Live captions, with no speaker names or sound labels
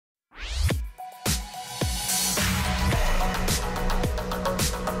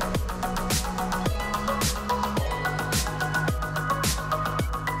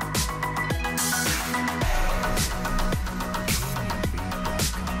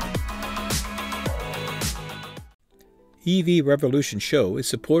EV Revolution Show is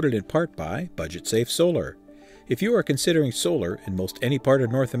supported in part by Budget Safe Solar. If you are considering solar in most any part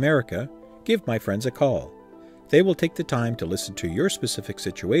of North America, give my friends a call. They will take the time to listen to your specific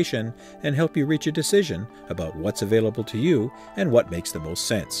situation and help you reach a decision about what's available to you and what makes the most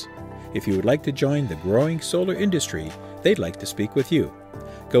sense. If you would like to join the growing solar industry, they'd like to speak with you.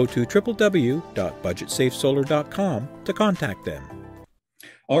 Go to www.budgetsafesolar.com to contact them.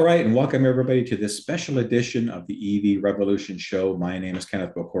 All right, and welcome everybody to this special edition of the EV Revolution Show. My name is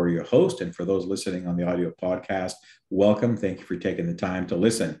Kenneth Bokor, your host, and for those listening on the audio podcast, welcome. Thank you for taking the time to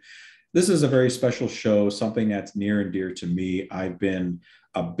listen. This is a very special show, something that's near and dear to me. I've been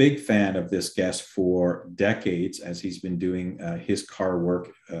a big fan of this guest for decades as he's been doing his car work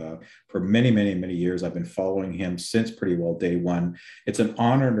for many, many, many years. I've been following him since pretty well day one. It's an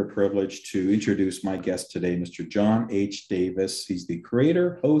honor and a privilege to introduce my guest today, Mr. John H. Davis. He's the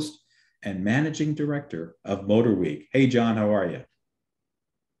creator, host, and managing director of MotorWeek. Hey, John, how are you?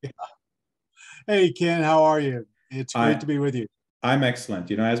 Hey, Ken, how are you? It's great to be with you. I'm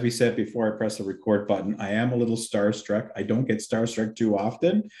excellent. You know, as we said before I press the record button, I am a little starstruck. I don't get starstruck too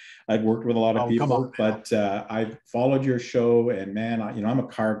often. I've worked with a lot of people, but I've followed your show, and man, I'm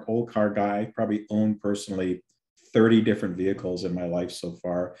a old car guy, probably owned personally 30 different vehicles in my life so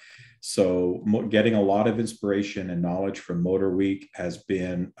far. So getting a lot of inspiration and knowledge from MotorWeek has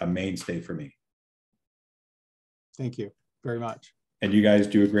been a mainstay for me. Thank you very much. And you guys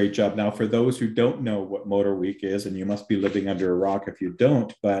do a great job. Now, for those who don't know what MotorWeek is, and you must be living under a rock if you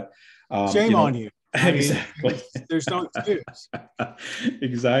don't, but shame on you. Exactly. There's no excuse.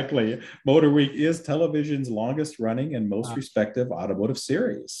 Exactly. MotorWeek is television's longest running and most respected automotive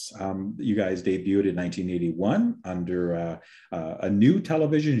series. You guys debuted in 1981 under a new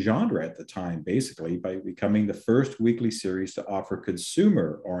television genre at the time, basically, by becoming the first weekly series to offer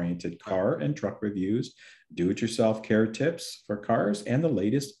consumer-oriented car and truck reviews, do-it-yourself care tips for cars, and the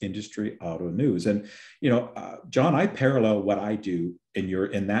latest industry auto news. And, John, I parallel what I do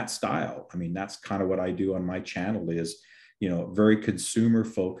in that style. I mean, that's kind of what I do on my channel is, very consumer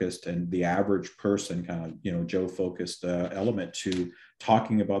focused and the average person kind of, Joe focused element to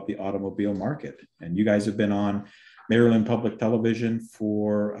talking about the automobile market. And you guys have been on Maryland Public Television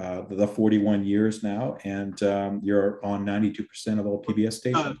for the 41 years now, and you're on 92% of all PBS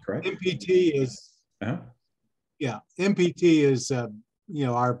stations, correct? MPT is, MPT is,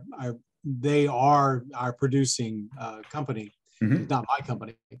 they are our producing company. Mm-hmm. It's not my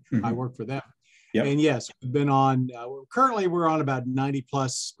company. Mm-hmm. I work for them. Yep. And yes, we've been on, currently we're on about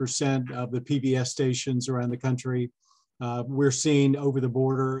 90+% of the PBS stations around the country. We're seen over the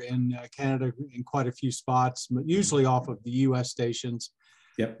border in Canada in quite a few spots, but usually off of the US stations.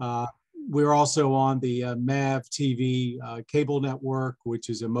 Yep. We're also on the MAVTV cable network, which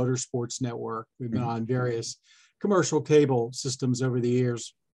is a motorsports network. We've been on various commercial cable systems over the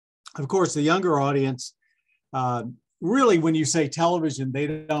years. Of course, the younger audience, really, when you say television, they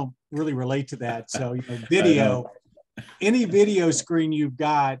don't really relate to that. So, video, any video screen you've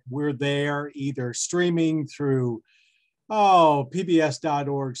got, we're there either streaming through,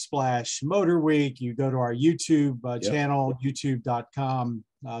 pbs.org/MotorWeek. You go to our YouTube channel,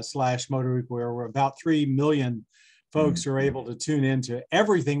 youtube.com/MotorWeek, where we're about 3 million folks are able to tune into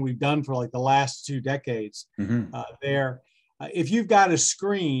everything we've done for like the last 2 decades there. If you've got a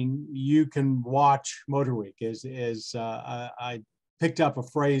screen, you can watch MotorWeek. I picked up a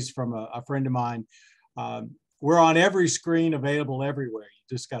phrase from a friend of mine. We're on every screen, available everywhere. You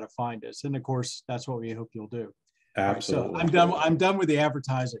just got to find us. And of course, that's what we hope you'll do. Absolutely. Right, so I'm done with the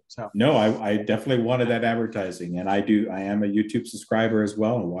advertising. So no, I definitely wanted that advertising, and I am a YouTube subscriber as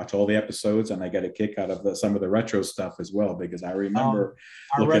well, and watch all the episodes, and I get a kick out of some of the retro stuff as well, because I remember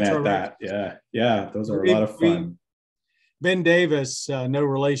looking at that. Yeah, those are a lot of fun. Ben Davis, no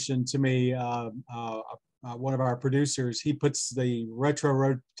relation to me, one of our producers, he puts the Retro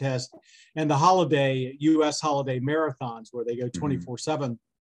Road Test and the U.S. holiday marathons where they go 24/7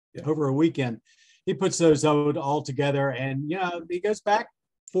 over a weekend. He puts those out all together, and he goes back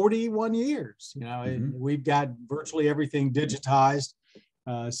 41 years. We've got virtually everything digitized,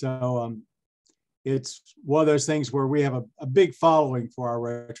 so it's one of those things where we have a big following for our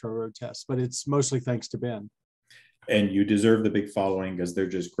Retro Road Test, but it's mostly thanks to Ben. And you deserve the big following because they're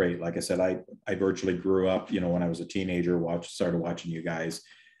just great. Like I said, I virtually grew up, when I was a teenager, started watching you guys.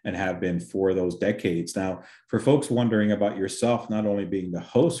 and have been for those decades. Now, for folks wondering about yourself, not only being the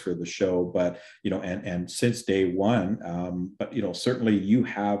host for the show, but and since day one, but certainly you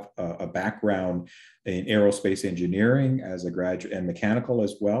have a background in aerospace engineering as a graduate, and mechanical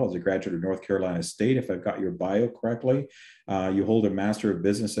as well, as a graduate of North Carolina State, if I've got your bio correctly. You hold a Master of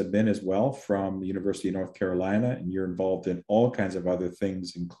Business Admin as well from the University of North Carolina, and you're involved in all kinds of other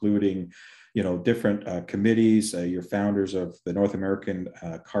things, including different committees. You're founders of the North American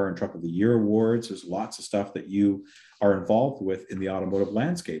Car and Truck of the Year Awards. There's lots of stuff that you are involved with in the automotive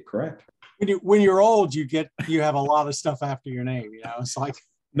landscape, correct? When you're old, you have a lot of stuff after your name. It's like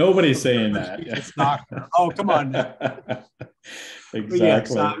nobody's saying that. It's doctor. Oh, come on now. Exactly.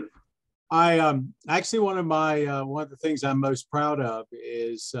 Yes, I actually one of the things I'm most proud of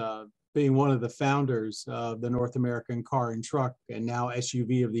is being one of the founders of the North American Car and Truck and now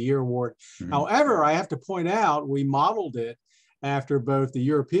SUV of the Year Award. Mm-hmm. However, I have to point out we modeled it after both the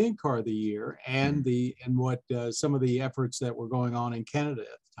European Car of the Year and some of the efforts that were going on in Canada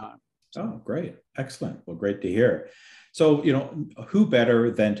at the time. Oh, great. Excellent. Well, great to hear. So, who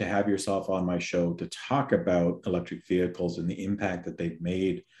better than to have yourself on my show to talk about electric vehicles and the impact that they've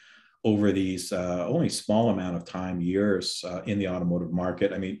made over these only small amount of time, years in the automotive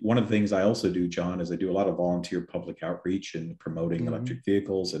market. I mean, one of the things I also do, John, is I do a lot of volunteer public outreach and promoting electric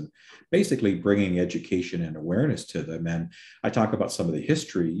vehicles and basically bringing education and awareness to them. And I talk about some of the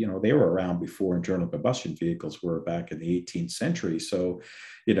history. They were around before internal combustion vehicles were back in the 18th century. So,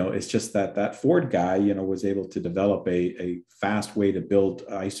 it's just that Ford guy, was able to develop a fast way to build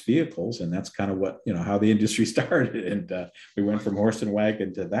ICE vehicles. And that's kind of what, how the industry started. And we went from horse and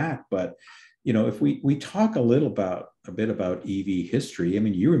wagon to that. But, if we talk a bit about EV history, I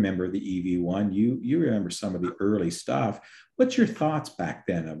mean, you remember the EV1, you remember some of the early stuff. What's your thoughts back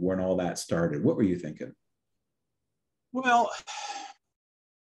then of when all that started? What were you thinking? Well,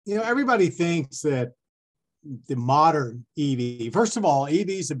 everybody thinks that the modern EV, first of all,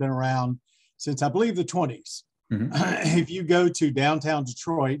 EVs have been around since I believe the 20s. Mm-hmm. If you go to downtown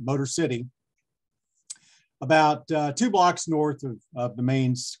Detroit, Motor City, about 2 blocks north of the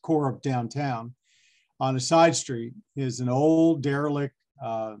main core of downtown, on a side street is an old derelict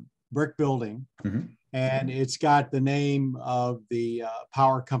brick building. Mm-hmm. And it's got the name of the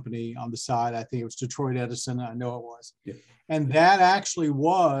power company on the side. I think it was Detroit Edison. I know it was. Yeah. And that actually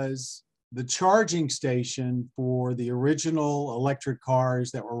was the charging station for the original electric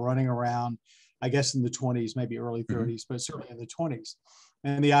cars that were running around, I guess in the 20s, maybe early 30s, mm-hmm. but certainly in the 20s.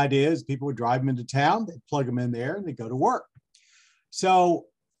 And the idea is people would drive them into town, they'd plug them in there, and they'd go to work. So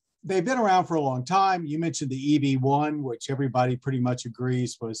they've been around for a long time. You mentioned the EV1, which everybody pretty much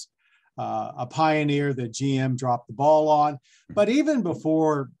agrees was a pioneer that GM dropped the ball on. But even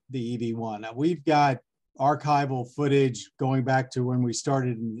before the EV1, we've got archival footage going back to when we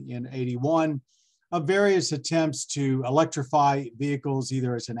started in 81 of various attempts to electrify vehicles,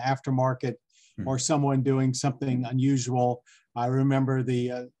 either as an aftermarket or someone doing something unusual. I remember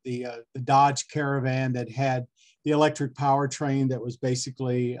the Dodge Caravan that had the electric powertrain that was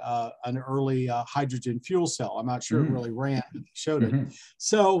basically an early hydrogen fuel cell. I'm not sure it really ran, but they showed it.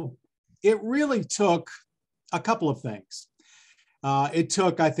 So it really took a couple of things. It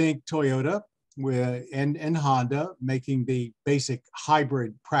took, I think, Toyota and Honda making the basic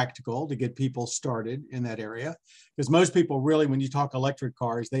hybrid practical to get people started in that area. Because most people really, when you talk electric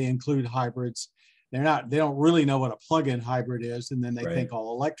cars, they include hybrids. They don't really know what a plug-in hybrid is, and then they think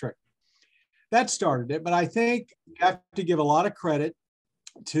all electric. That started it, but I think you have to give a lot of credit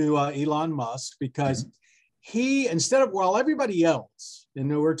to Elon Musk, because he, instead of, while everybody else, and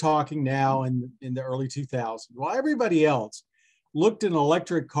we're talking now in the early 2000s, while everybody else looked at an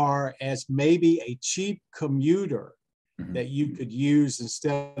electric car as maybe a cheap commuter that you could use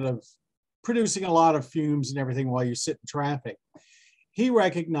instead of producing a lot of fumes and everything while you sit in traffic, he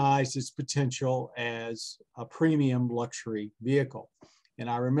recognized its potential as a premium luxury vehicle. And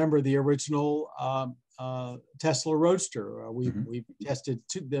I remember the original Tesla Roadster. We tested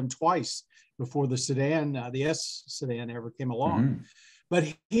them twice before the sedan, the S sedan ever came along. But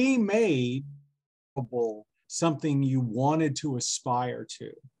he made something you wanted to aspire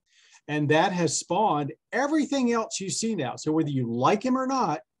to. And that has spawned everything else you see now. So whether you like him or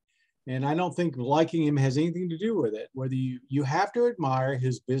not, and I don't think liking him has anything to do with it, whether you have to admire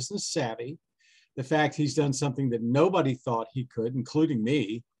his business savvy, the fact he's done something that nobody thought he could, including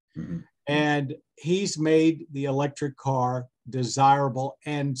me. And he's made the electric car desirable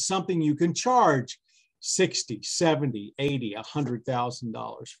and something you can charge $60, $70, $80,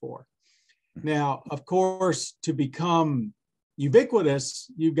 $100,000 for. Now, of course, to become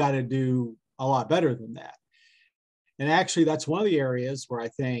ubiquitous, you've got to do a lot better than that. And actually, that's one of the areas where I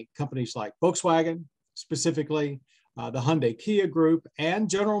think companies like Volkswagen, specifically the Hyundai Kia Group, and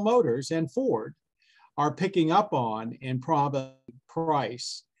General Motors and Ford are picking up on and probably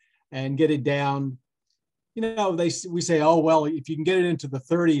price and get it down. You know, we say, oh, well, if you can get it into the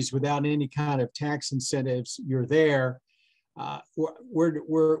 30s without any kind of tax incentives, you're there.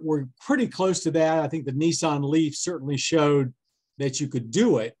 We're pretty close to that. I think the Nissan Leaf certainly showed that you could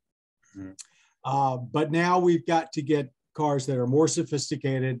do it. But now we've got to get cars that are more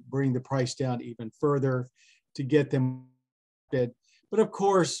sophisticated, bring the price down even further to get them. But of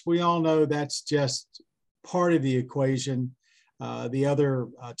course, we all know that's just part of the equation. The other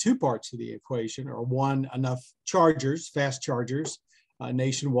two parts of the equation are, one, enough chargers, fast chargers,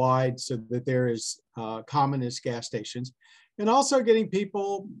 nationwide, so that there is common as gas stations, and also getting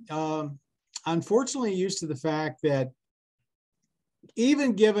people, unfortunately, used to the fact that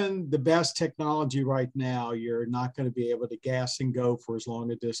even given the best technology right now, you're not going to be able to gas and go for as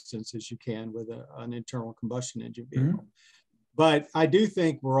long a distance as you can with an internal combustion engine vehicle. But I do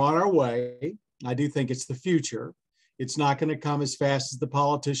think we're on our way. I do think it's the future. It's not going to come as fast as the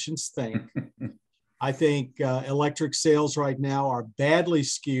politicians think. I think electric sales right now are badly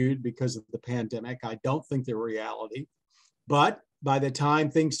skewed because of the pandemic. I don't think they're reality. But by the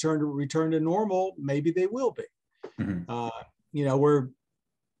time things return to normal, maybe they will be. You know, we're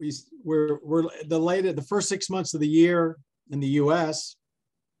the first 6 months of the year in the U.S.,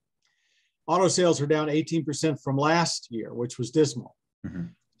 auto sales are down 18% from last year, which was dismal.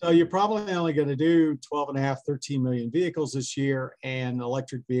 So you're probably only going to do 12.5, 13 million vehicles this year, and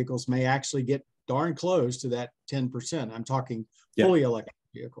electric vehicles may actually get darn close to that 10%. I'm talking fully electric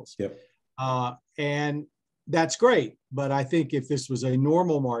vehicles. And that's great. But I think if this was a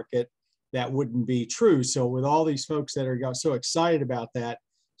normal market, that wouldn't be true. So with all these folks that are so excited about that,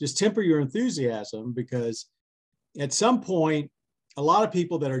 just temper your enthusiasm, because at some point, a lot of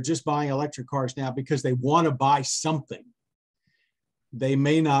people that are just buying electric cars now because they want to buy something, they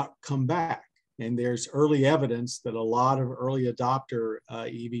may not come back. And there's early evidence that a lot of early adopter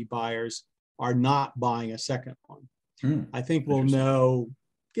EV buyers are not buying a second one. I think we'll know,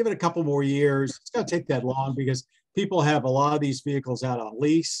 give it a couple more years. It's going to take that long because people have a lot of these vehicles out on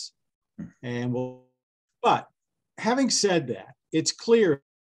lease. But having said that, it's clear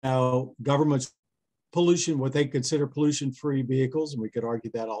now government's pollution, what they consider pollution-free vehicles, and we could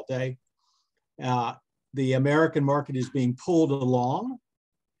argue that all day. The American market is being pulled along.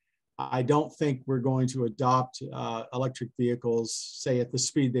 I don't think we're going to adopt electric vehicles, say, at the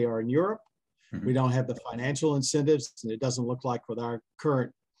speed they are in Europe. We don't have the financial incentives, and it doesn't look like with our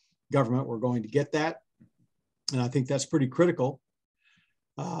current government we're going to get that. And I think that's pretty critical.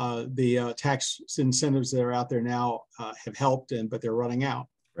 The tax incentives that are out there now have helped, but they're running out.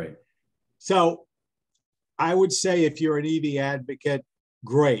 Right. So I would say if you're an EV advocate,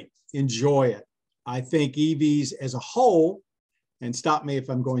 great, enjoy it. I think EVs as a whole, and stop me if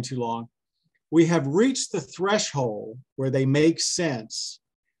I'm going too long, we have reached the threshold where they make sense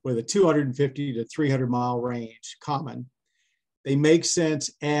with a 250 to 300 mile range common. They make sense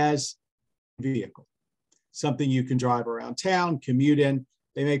as a vehicle, something you can drive around town, commute in.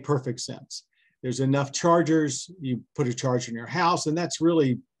 They make perfect sense. There's enough chargers. You put a charger in your house, and that's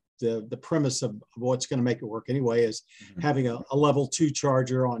really the premise of what's going to make it work anyway, is having a level 2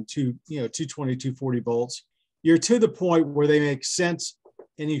 charger on 220, 240 volts. You're to the point where they make sense,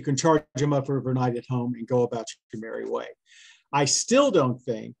 and you can charge them up overnight at home and go about your merry way. I still don't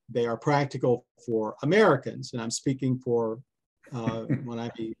think they are practical for Americans, and I'm speaking for when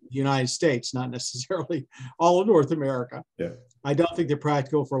I mean United States, not necessarily all of North America. I don't think they're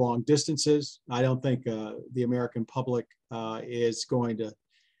practical for long distances. I don't think the American public is going to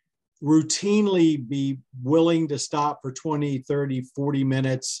routinely be willing to stop for 20, 30, 40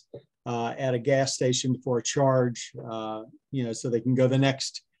 minutes at a gas station for a charge, so they can go the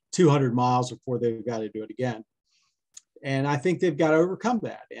next 200 miles before they've got to do it again. And I think they've got to overcome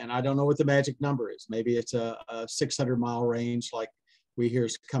that. And I don't know what the magic number is. Maybe it's a 600 mile range like we hear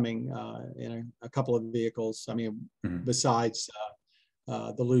is coming in a couple of vehicles. I mean, besides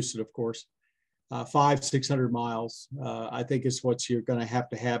the Lucid, of course. 500-600 miles, I think is what you're going to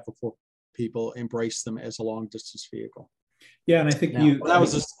have before people embrace them as a long distance vehicle. Yeah, and I think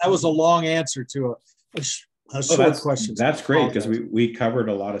that was a long answer to a short question. That's great, because we covered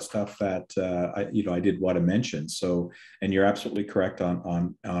a lot of stuff that I did want to mention. So, and you're absolutely correct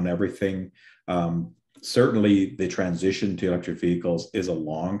on everything. Certainly, the transition to electric vehicles is a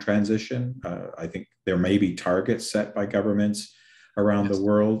long transition. I think there may be targets set by governments around the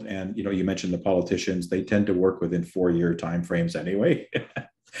world, and you mentioned the politicians; they tend to work within 4-year timeframes anyway.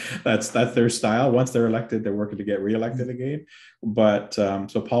 That's their style. Once they're elected, they're working to get reelected again. But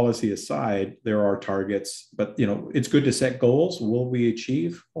so policy aside, there are targets. But it's good to set goals. Will we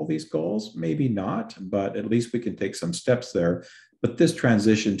achieve all these goals? Maybe not, but at least we can take some steps there. But this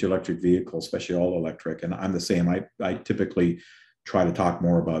transition to electric vehicles, especially all electric, and I'm the same. I typically try to talk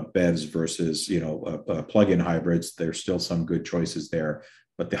more about BEVs versus plug-in hybrids. There's still some good choices there,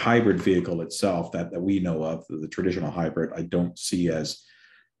 but the hybrid vehicle itself that we know of, the traditional hybrid, I don't see as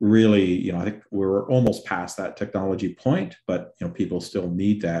really, I think we're almost past that technology point, but people still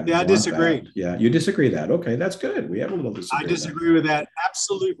need that. Yeah, I disagree. That. Yeah, you disagree that. Okay, that's good. We have a little disagreement. I disagree with that.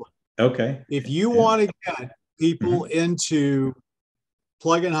 Absolutely. Okay. If you want to get people into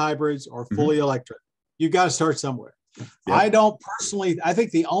plug-in hybrids or fully electric, you got to start somewhere. Yep. I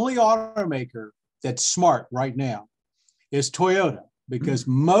think the only automaker that's smart right now is Toyota, because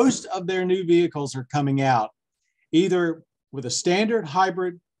most of their new vehicles are coming out either with a standard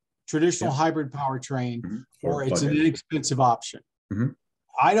hybrid, traditional hybrid powertrain, or it's an inexpensive option.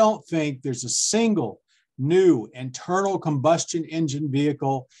 I don't think there's a single new internal combustion engine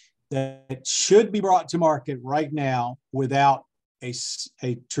vehicle that should be brought to market right now without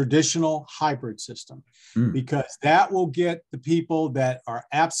a traditional hybrid system, because that will get the people that are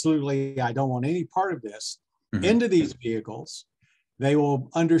absolutely, I don't want any part of this, into these vehicles. They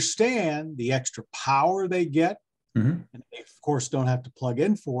will understand the extra power they get, and they, of course, don't have to plug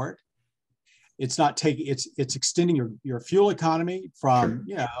in for it. It's not taking, it's extending your fuel economy from,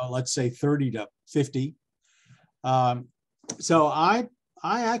 let's say 30 to 50. So I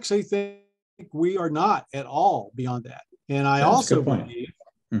actually think we are not at all beyond that. And I also believe,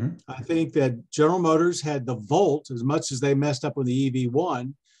 I think that General Motors had the Volt, as much as they messed up with the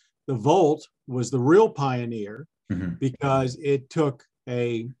EV1, the Volt was the real pioneer, because it took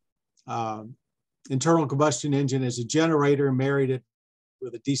a internal combustion engine as a generator, married it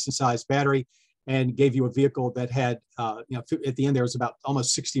with a decent sized battery, and gave you a vehicle that had, at the end there was about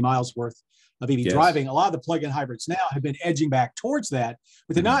almost 60 miles worth of EV driving. A lot of the plug-in hybrids now have been edging back towards that,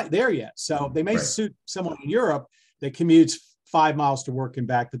 but they're not there yet. So they may suit someone in Europe that commutes 5 miles to work and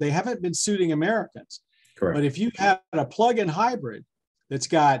back, but they haven't been suiting Americans. Correct. But if you have a plug-in hybrid that's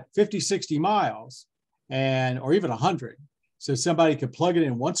got 50, 60 miles or even 100, so somebody could plug it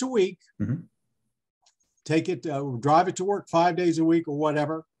in once a week, take it, drive it to work 5 days a week or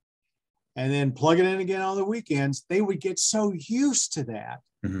whatever, and then plug it in again on the weekends, they would get so used to that,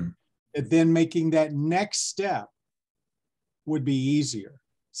 that then making that next step would be easier.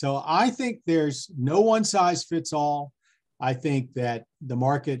 So I think there's no one size fits all. I think that the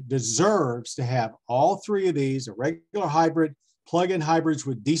market deserves to have all three of these: a regular hybrid, plug-in hybrids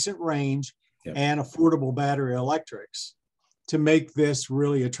with decent range, and affordable battery electrics, to make this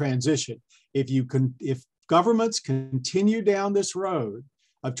really a transition. If governments continue down this road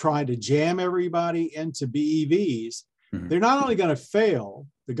of trying to jam everybody into BEVs, they're not only going to fail,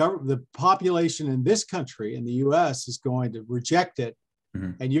 the population in this country, in the US, is going to reject it.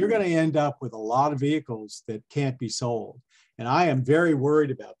 And you're going to end up with a lot of vehicles that can't be sold. And I am very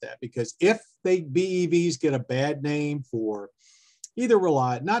worried about that, because if BEVs get a bad name for either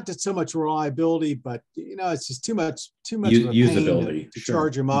not so much reliability, but it's just too much of a usability to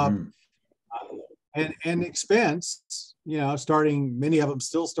charge them up, and expense. Starting, many of them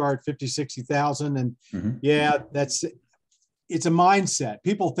still start 50, 60,000, and it's a mindset.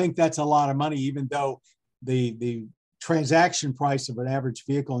 People think that's a lot of money, even though the transaction price of an average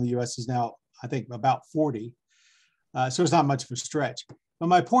vehicle in the US is now, I think, about 40. So it's not much of a stretch. But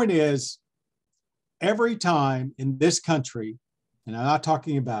my point is, every time in this country, and I'm not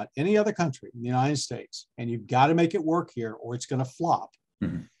talking about any other country in the United States, and you've got to make it work here or it's going to flop.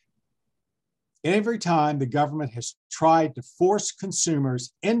 Every time the government has tried to force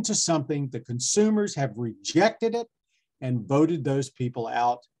consumers into something, the consumers have rejected it and voted those people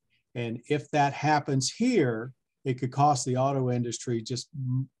out. And if that happens here, it could cost the auto industry just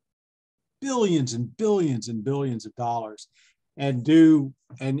billions and billions and billions of dollars, and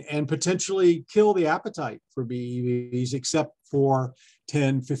potentially kill the appetite for BEVs, except for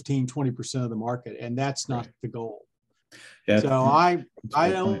 10, 15, 20% of the market. And that's not the goal. So I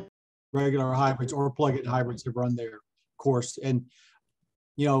don't regular hybrids or plug-in hybrids have run their course. And,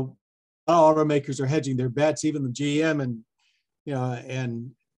 automakers are hedging their bets, even the GM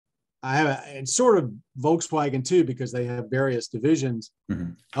and and sort of Volkswagen too, because they have various divisions.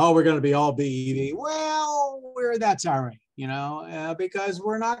 Oh, we're going to be all BEV. Well, that's all right, because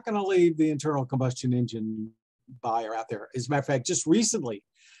we're not going to leave the internal combustion engine buyer out there. As a matter of fact, just recently,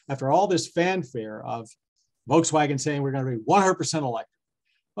 after all this fanfare of Volkswagen saying we're going to be 100% electric,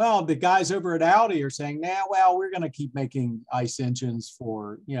 Well, the guys over at Audi are saying, "Nah, well, we're going to keep making ICE engines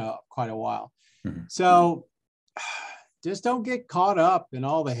for, quite a while." Mhm. So just don't get caught up in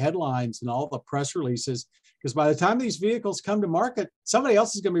all the headlines and all the press releases, because by the time these vehicles come to market, somebody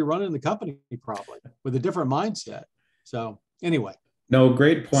else is going to be running the company probably with a different mindset. So anyway, No,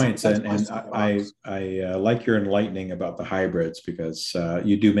 great points, that's and my I soapbox. like your enlightening about the hybrids, because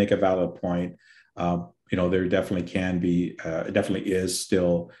you do make a valid point. There definitely can be, definitely is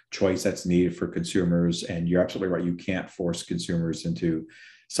still choice that's needed for consumers, and you're absolutely right. You can't force consumers into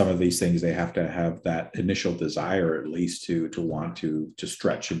some of these things. They have to have that initial desire, at least, to want to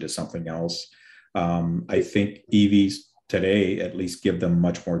stretch into something else. I think EVs today at least give them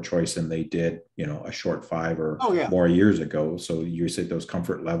much more choice than they did, a short 5 or Oh yeah. more years ago. So you said those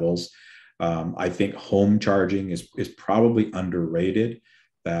comfort levels. I think home charging is probably underrated.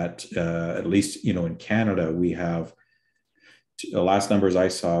 That at least in Canada we have, the last numbers I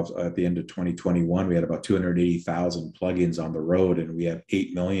saw at the end of 2021, we had about 280,000 plugins on the road, and we have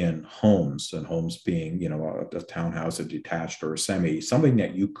 8 million homes, and homes being, a townhouse, a detached, or a semi, something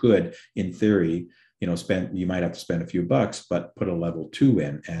that you could, in theory, you might have to spend a few bucks, but put a level 2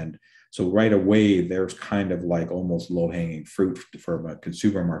 in. And so right away, there's kind of like almost low hanging fruit from a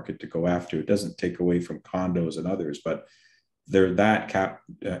consumer market to go after. It doesn't take away from condos and others, but they're that cap,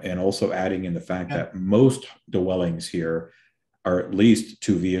 and also adding in the fact Yeah. that most dwellings here are at least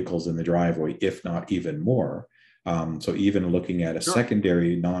 2 vehicles in the driveway, if not even more. So even looking at a Sure.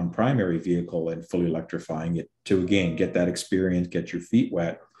 secondary non-primary vehicle and fully electrifying it to, again, get that experience, get your feet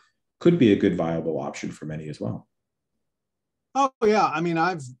wet, could be a good viable option for many as well. Oh yeah. I mean,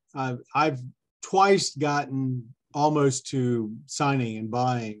 I've twice gotten almost to signing and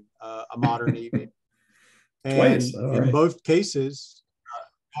buying a modern EV, Twice. and All in right. both cases,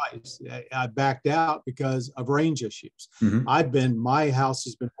 twice I backed out because of range issues. Mm-hmm. My house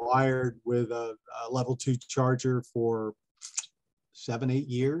has been wired with a level 2 charger for 7, 8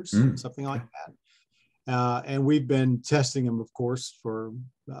 years, Mm. something like that. And we've been testing them, of course, for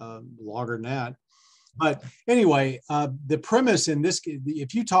longer than that. But anyway, the premise in this,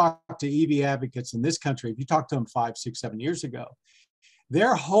 if you talk to EV advocates in this country, if you talk to them 5, 6, 7 years ago,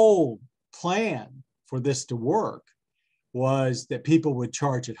 their whole plan for this to work was that people would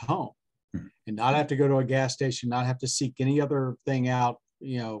charge at home and not have to go to a gas station, not have to seek any other thing out,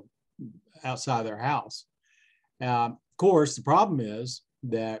 outside their house. Of course, the problem is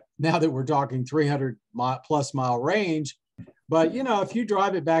that now that we're talking 300 plus mile range, but if you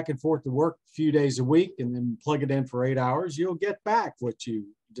drive it back and forth to work a few days a week and then plug it in for 8 hours, you'll get back what you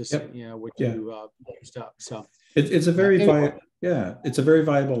just, Yep. what Yeah. you used up. So it's a very anyway. it's a very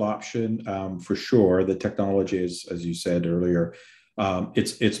viable option, for sure. The technology is, as you said earlier,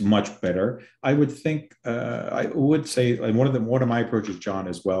 it's much better. I would think, I would say, and one of my approaches, John,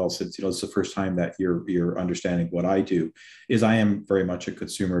 as well, since it's the first time that you're understanding what I do, is I am very much a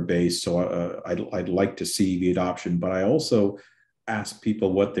consumer based. So I'd like to see the adoption, but I also ask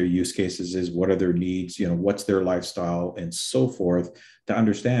people what their use cases is, what are their needs, what's their lifestyle, and so forth, to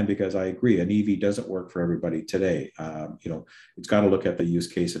understand, because I agree, an EV doesn't work for everybody today. It's got to look at the use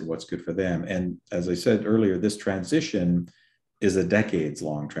case and what's good for them. And as I said earlier, this transition is a decades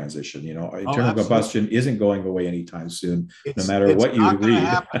long transition. Oh, Internal absolutely. combustion isn't going away anytime soon, no It's matter it's what you not going to read.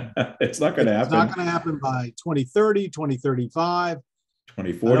 happen. It's not going to It's not happen. going to happen by 2030, 2035. I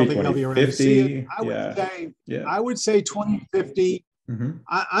 2040, don't think I'll be around to see it. 2050. Yeah. Yeah. I would say 2050. Mm-hmm.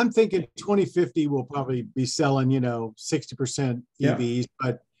 I'm thinking 2050 will probably be selling, 60% Yeah. EVs.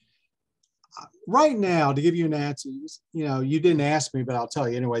 But right now, to give you an answer, you didn't ask me, but I'll tell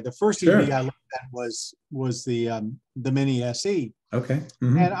you anyway. The first EV Sure. I looked at was the Mini SE, Okay. and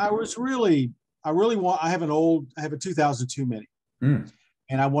Mm-hmm. I have a 2002 Mini, Mm.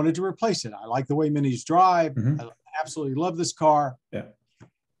 and I wanted to replace it. I like the way Minis drive. Mm-hmm. I absolutely love this car, Yeah.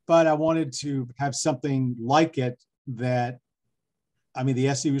 but I wanted to have something like it that, the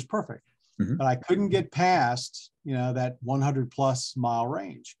SE was perfect, Mm-hmm. but I couldn't get past, that 100 plus mile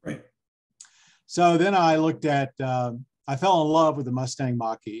range. Right. So then I looked at, I fell in love with the Mustang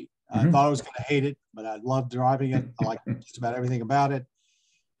Mach-E. I Mm-hmm. thought I was going to hate it, but I loved driving it. I liked just about everything about it.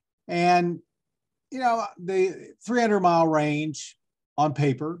 And, the 300-mile range on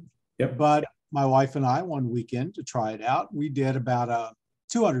paper, Yep. but my wife and I, one weekend to try it out, we did about a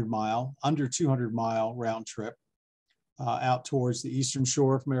under 200-mile round trip out towards the eastern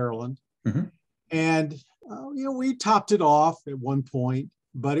shore of Maryland. Mm-hmm. And, we topped it off at one point,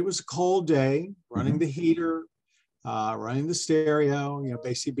 but it was a cold day, running Mm-hmm. the heater, running the stereo,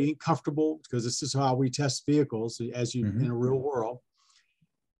 basically being comfortable, because this is how we test vehicles Mm-hmm. in a real world.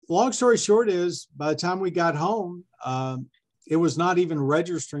 Long story short is, by the time we got home, it was not even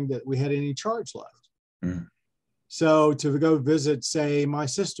registering that we had any charge left. Mm. So to go visit, say, my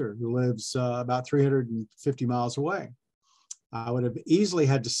sister who lives about 350 miles away, I would have easily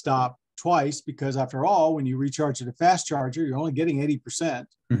had to stop twice because, after all, when you recharge at a fast charger, you're only getting 80%.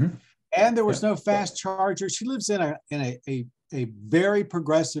 Mm-hmm. And there was no fast charger. She lives in a very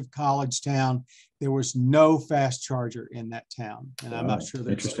progressive college town. There was no fast charger in that town, and I'm not sure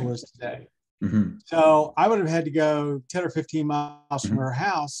there still is today. Mm-hmm. So I would have had to go 10 or 15 miles from her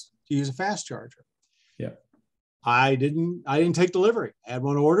house to use a fast charger. Yeah. I didn't take delivery. I had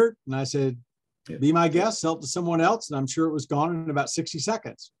one ordered, and I said, be my guest, sell it to someone else, and I'm sure it was gone in about 60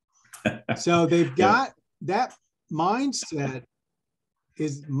 seconds. So they've got that mindset.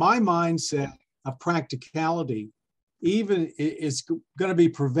 Is my mindset of practicality even is going to be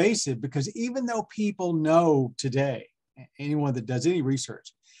pervasive, because even though people know today, anyone that does any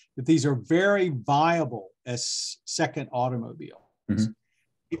research, that these are very viable as second automobiles, mm-hmm.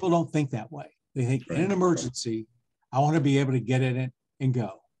 people don't think that way. They think in an emergency, I want to be able to get in it and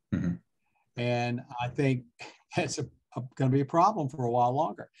go. Mm-hmm. And I think that's going to be a problem for a while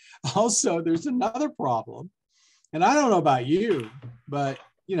longer. Also, there's another problem. And I don't know about you, but,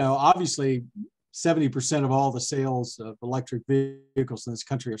 obviously 70% of all the sales of electric vehicles in this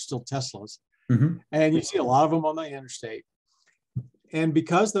country are still Teslas. Mm-hmm. And you see a lot of them on the interstate. And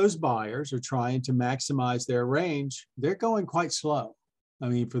because those buyers are trying to maximize their range, they're going quite slow. I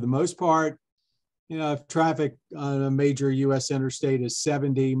mean, for the most part, if traffic on a major U.S. interstate is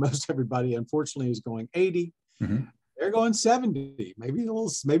 70, most everybody, unfortunately, is going 80. Mm-hmm. They're going 70,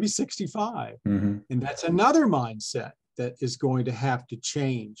 maybe 65. Mm-hmm. And that's another mindset that is going to have to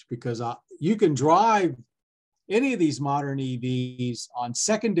change, because you can drive any of these modern EVs on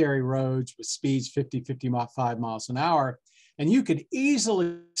secondary roads with speeds 55 miles an hour, and you could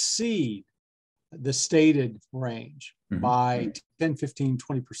easily exceed the stated range by 10, 15,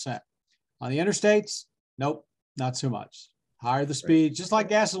 20%. On the interstates, nope, not so much. Higher the speed, just like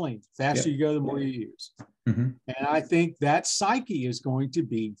gasoline. Faster you go, the more you use. Mm-hmm. And I think that psyche is going to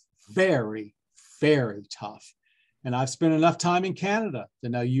be very, very tough. And I've spent enough time in Canada to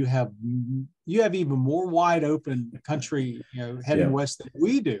know you have even more wide open country, heading west than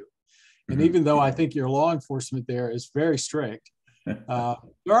we do. And mm-hmm. even though I think your law enforcement there is very strict, there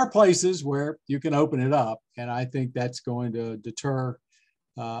are places where you can open it up. And I think that's going to deter.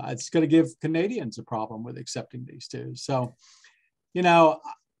 It's going to give Canadians a problem with accepting these too. So,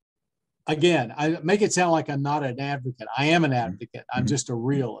 again, I make it sound like I'm not an advocate. I am an advocate. I'm just a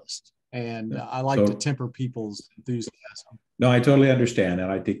realist. And I like to temper people's enthusiasm. No, I totally understand. And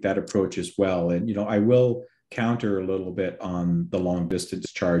I think that approach as well. And, I will counter a little bit on the long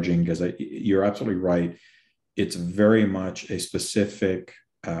distance charging, because you're absolutely right. It's very much a specific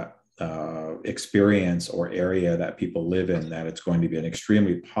experience or area that people live in, that it's going to be an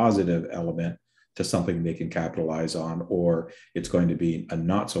extremely positive element to something they can capitalize on, or it's going to be a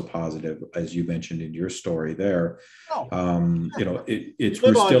not so positive, as you mentioned in your story there. It's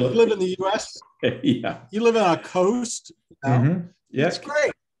you live in the U.S. Yeah, you live on a coast. Mm-hmm. Yeah, it's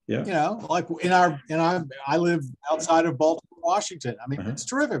great. Yeah, like I live outside of Baltimore, Washington. I mean, it's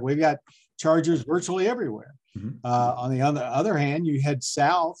terrific. We've got chargers virtually everywhere. Mm-hmm. On the other hand, you head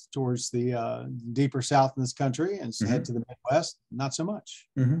south towards the deeper south in this country and head to the Midwest, not so much.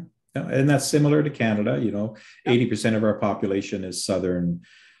 Mm-hmm. Yeah, and that's similar to Canada. 80% of our population is southern,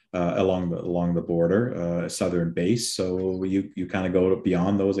 along the border, southern base. So you kind of go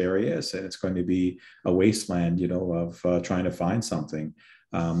beyond those areas, and it's going to be a wasteland, of trying to find something.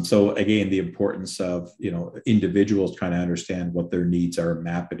 So again, the importance of individuals trying to understand what their needs are,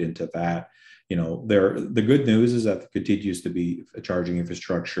 map it into that. The good news is that there continues to be a charging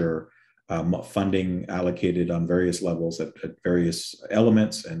infrastructure, funding allocated on various levels at various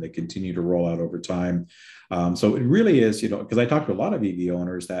elements, and they continue to roll out over time. So it really is, because I talk to a lot of EV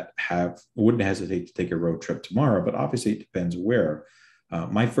owners that wouldn't hesitate to take a road trip tomorrow, but obviously it depends where.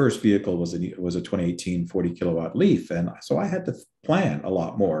 My first vehicle was a 2018 40 kilowatt Leaf, and so I had to plan a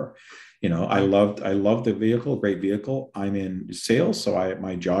lot more. I loved the vehicle, great vehicle. I'm in sales, so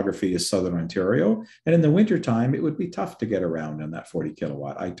my geography is Southern Ontario, and in the wintertime, it would be tough to get around in that 40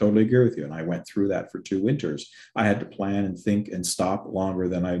 kilowatt. I totally agree with you, and I went through that for 2 winters. I had to plan and think and stop longer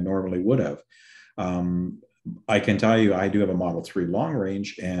than I normally would have. I can tell you, I do have a Model 3 long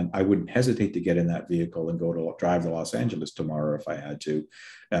range, and I wouldn't hesitate to get in that vehicle and drive to Los Angeles tomorrow if I had to,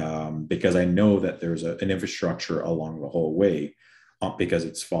 because I know that there's an infrastructure along the whole way. because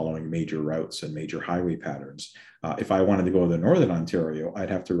it's following major routes and major highway patterns. If I wanted to go to Northern Ontario, I'd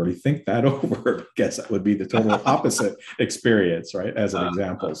have to really think that over, because that would be the total opposite experience, right? As an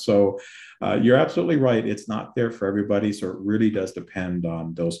example. So you're absolutely right. It's not there for everybody. So it really does depend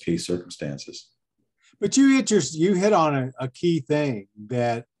on those case circumstances. But you hit on a key thing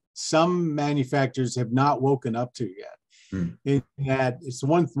that some manufacturers have not woken up to yet. In that it's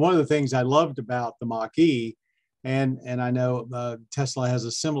one of the things I loved about the Mach-E, and I know Tesla has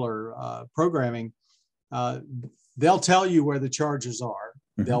a similar programming. They'll tell you where the chargers are.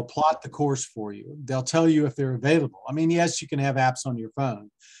 They'll plot the course for you. They'll tell you if they're available. I mean, yes, you can have apps on your phone,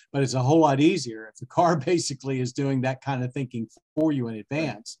 but it's a whole lot easier if the car basically is doing that kind of thinking for you in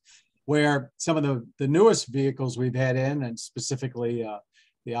advance. Where some of the newest vehicles we've had in, and specifically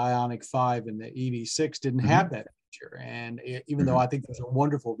the Ioniq 5 and the EV6, didn't have that feature. And even though I think those are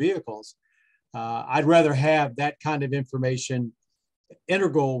wonderful vehicles, I'd rather have that kind of information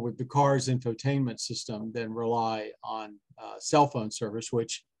integral with the car's infotainment system than rely on cell phone service,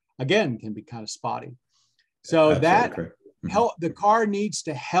 which again can be kind of spotty. So the car needs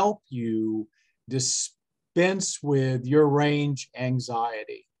to help you dispense with your range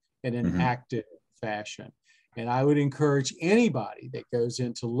anxiety in an active fashion. And I would encourage anybody that goes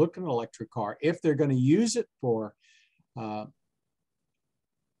in to look at an electric car, if they're going to use it for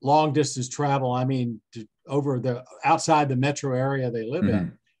long distance travel, I mean, outside the metro area they live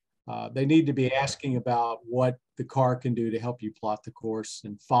in, they need to be asking about what the car can do to help you plot the course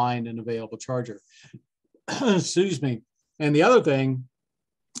and find an available charger. Excuse me. And the other thing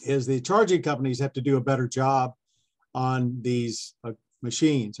is the charging companies have to do a better job on these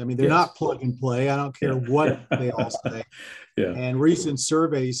machines. I mean, they're not plug and play. I don't care what they all say. And recent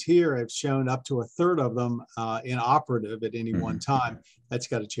surveys here have shown up to a third of them inoperative at any one time. That's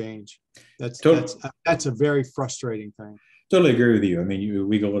got to change. That's a very frustrating thing. Totally agree with you. I mean,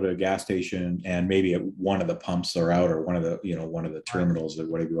 we go to a gas station and maybe one of the pumps are out, or one of the terminals, or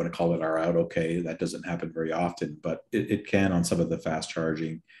whatever you want to call it, are out. Okay, that doesn't happen very often, but it can on some of the fast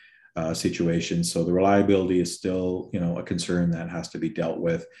charging situations. So the reliability is still, a concern that has to be dealt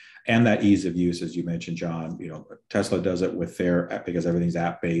with, and that ease of use, as you mentioned, John. Tesla does it with their, because everything's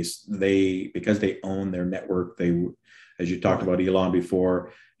app based. Because they own their network. As you talked about Elon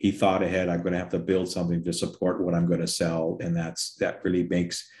before, he thought ahead. I'm going to have to build something to support what I'm going to sell, and that really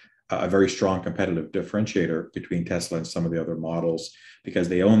makes a very strong competitive differentiator between Tesla and some of the other models, because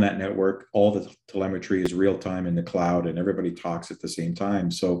they own that network. All the telemetry is real time in the cloud, and everybody talks at the same time.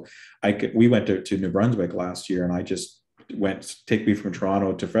 So we went to New Brunswick last year, and I just take me from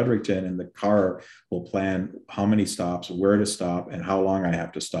Toronto to Fredericton, and the car will plan how many stops, where to stop, and how long I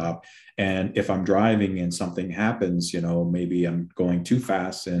have to stop. And if I'm driving and something happens, maybe I'm going too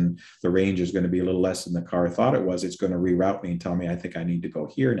fast and the range is going to be a little less than the car thought it was, it's going to reroute me and tell me, I think I need to go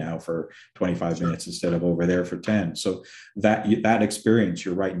here now for 25 minutes instead of over there for 10. So that experience,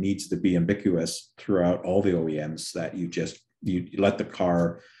 you're right, needs to be ubiquitous throughout all the OEMs, that you let the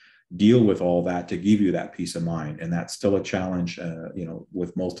car deal with all that to give you that peace of mind. And that's still a challenge,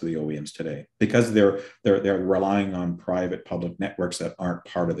 with most of the OEMs today, because they're relying on private public networks that aren't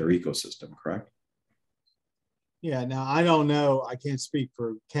part of their ecosystem, correct? Yeah. Now, I don't know. I can't speak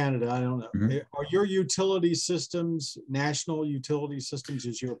for Canada. I don't know. Are your utility systems national utility systems?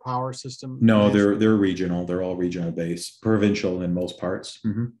 Is your power system? No, they're regional. They're all regional based, provincial in most parts.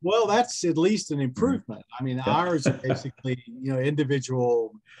 Well, that's at least an improvement. I mean, ours are basically,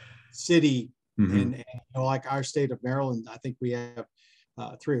 individual city, and like our state of Maryland, I think we have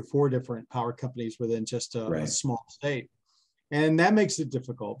 3 or 4 different power companies within just a small state. And that makes it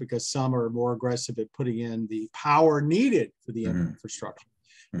difficult, because some are more aggressive at putting in the power needed for the infrastructure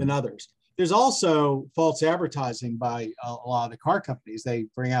than others. There's also false advertising by a lot of the car companies. They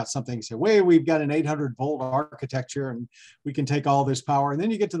bring out something and say, "Wait, we've got an 800-volt architecture and we can take all this power." And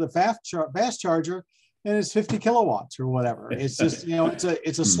then you get to the fast charger, and it's 50 kilowatts or whatever. It's just,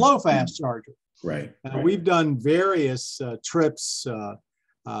 it's a slow fast charger. Right. We've done various trips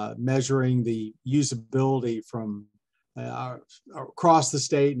measuring the usability from across the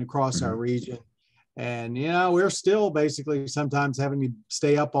state and across our region. And, we're still basically sometimes having to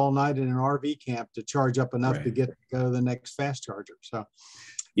stay up all night in an RV camp to charge up enough to go to the next fast charger. So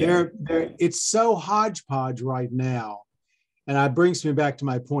it's so hodgepodge right now. And that brings me back to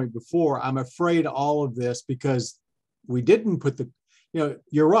my point before. I'm afraid all of this, because we didn't put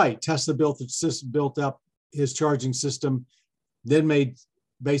you're right. Tesla built up his charging system, then made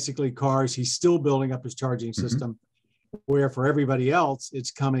basically cars. He's still building up his charging system, where for everybody else,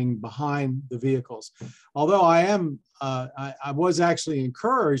 it's coming behind the vehicles. Although I was actually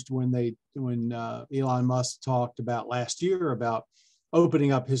encouraged when Elon Musk talked about last year about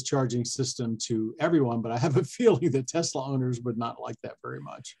opening up his charging system to everyone, but I have a feeling that Tesla owners would not like that very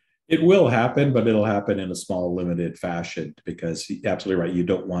much. It will happen, but it'll happen in a small, limited fashion because you're absolutely right. You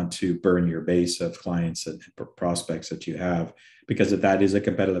don't want to burn your base of clients and prospects that you have because that is a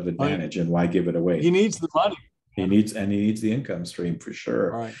competitive advantage, and why give it away? He needs the money. He needs the income stream for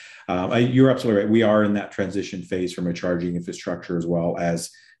sure. Right. You're absolutely right. We are in that transition phase from a charging infrastructure as well as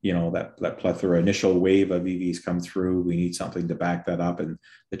that plethora initial wave of EVs come through. We need something to back that up, and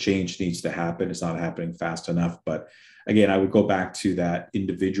the change needs to happen. It's not happening fast enough, but again, I would go back to that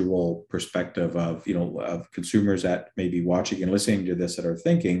individual perspective of consumers that may be watching and listening to this that are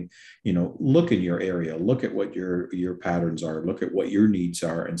thinking, look in your area, look at what your patterns are, look at what your needs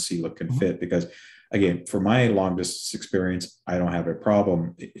are, and see what can fit. Because again, for my long distance experience, I don't have a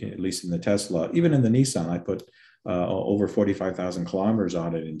problem, at least in the Tesla. Even in the Nissan, I put over 45,000 kilometers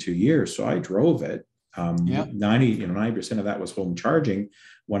on it in 2 years. So I drove it. 90% of that was home charging.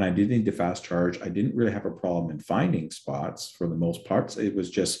 When I did need to fast charge, I didn't really have a problem in finding spots for the most part. It was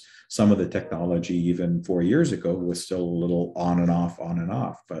just some of the technology, even 4 years ago, was still a little on and off.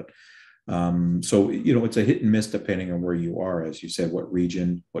 But so, it's a hit and miss depending on where you are, as you said, what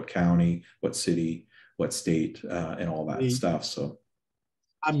region, what county, what city, what state, and all that stuff. So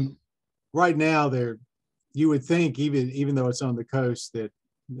I'm right now there. You would think, even though it's on the coast, that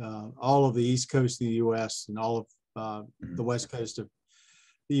all of the East Coast of the U.S. and all of the West Coast of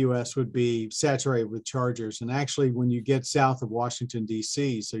the U.S. would be saturated with chargers. And actually, when you get south of Washington,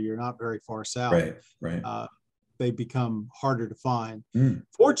 D.C., so you're not very far south, right. They become harder to find.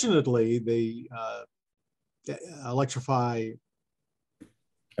 Fortunately, the Electrify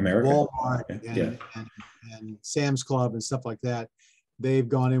America, Walmart, and Sam's Club and stuff like that, they've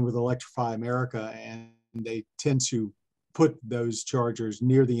gone in with Electrify America, and they tend to put those chargers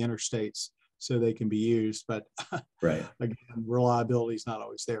near the interstates so they can be used. But again, reliability is not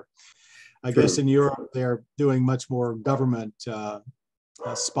always there. I guess in Europe, they're doing much more government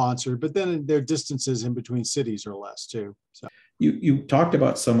sponsored, but then their distances in between cities are less too. So you talked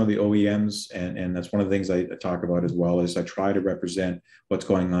about some of the OEMs, and that's one of the things I talk about as well. Is I try to represent what's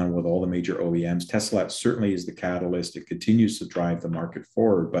going on with all the major OEMs. Tesla certainly is the catalyst. It continues to drive the market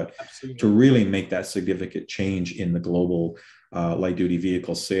forward, but to really make that significant change in the global light duty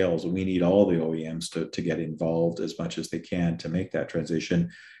vehicle sales, we need all the OEMs to get involved as much as they can to make that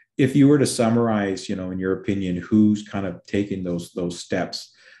transition. If you were to summarize, in your opinion, who's kind of taking those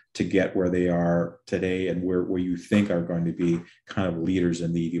steps to get where they are today, and where you think are going to be kind of leaders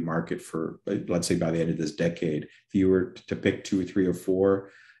in the EV market for, let's say, by the end of this decade, if you were to pick 2 or 3 or 4,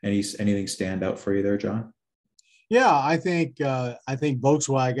 anything stand out for you there, John? Yeah, I think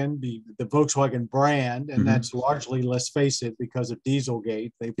Volkswagen, the Volkswagen brand, and that's largely, let's face it, because of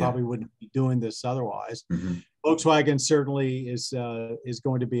Dieselgate. They probably wouldn't be doing this otherwise. Volkswagen certainly is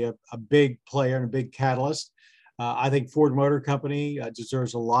going to be a big player and a big catalyst. I think Ford Motor Company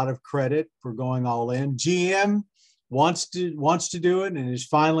deserves a lot of credit for going all in. GM wants to do it and is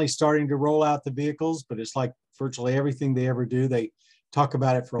finally starting to roll out the vehicles, but it's like virtually everything they ever do, they talk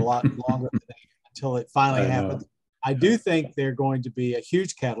about it for a lot longer until it finally happens. I do think they're going to be a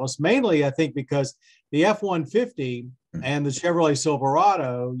huge catalyst, mainly I think because the F-150 and the Chevrolet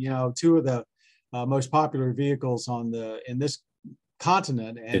Silverado, 2 of the most popular vehicles in this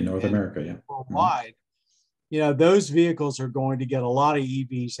continent and in North America, worldwide. Those vehicles are going to get a lot of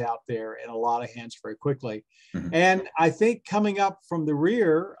EVs out there in a lot of hands very quickly. And I think coming up from the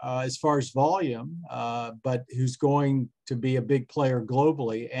rear, as far as volume, but who's going to be a big player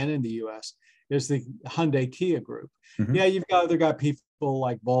globally and in the US, is the Hyundai Kia group. Yeah, you've got people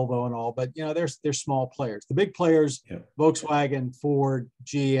like Volvo and all, but they're small players. The big players, Volkswagen, Ford,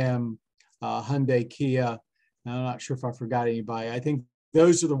 GM, Hyundai, Kia. I'm not sure if I forgot anybody. I think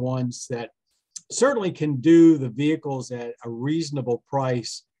those are the ones that certainly can do the vehicles at a reasonable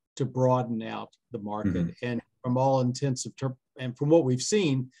price to broaden out the market. And from all intents and from what we've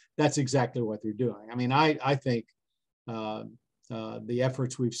seen, that's exactly what they're doing. I mean, I think the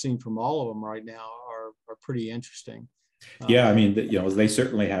efforts we've seen from all of them right now are pretty interesting. Yeah, I mean, they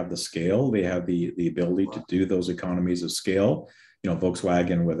certainly have the scale. They have the ability to do those economies of scale.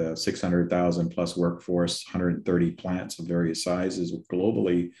 Volkswagen with a 600,000 plus workforce, 130 plants of various sizes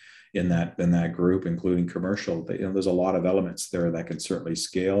globally in that group, including commercial. There's a lot of elements there that can certainly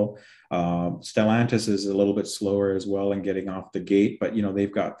scale. Stellantis is a little bit slower as well in getting off the gate, but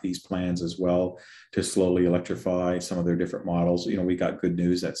they've got these plans as well to slowly electrify some of their different models. We got good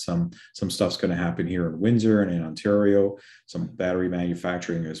news that some stuff's going to happen here in Windsor and in Ontario, some battery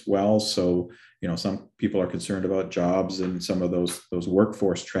manufacturing as well. So some people are concerned about jobs and some of those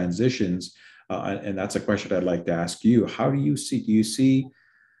workforce transitions. And that's a question I'd like to ask you. How do you see, do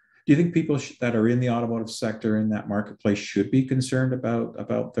you think people that are in the automotive sector in that marketplace should be concerned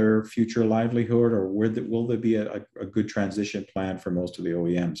about their future livelihood, or will there be a good transition plan for most of the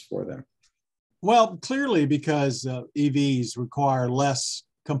OEMs for them? Well, clearly, because EVs require less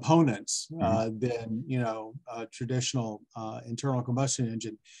components than a traditional internal combustion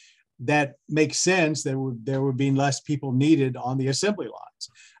engine, that makes sense. There would be less people needed on the assembly lines.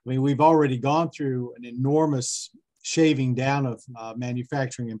 I mean, we've already gone through an enormous shaving down of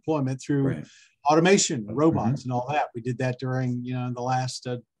manufacturing employment through automation, robots, and all that. We did that during the last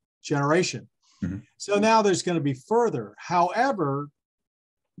generation. So now there's going to be further. However,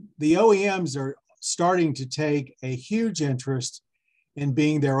 the OEMs are starting to take a huge interest in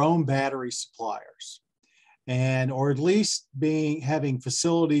being their own battery suppliers, or at least having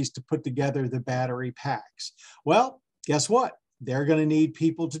facilities to put together the battery packs. Well, guess what? They're going to need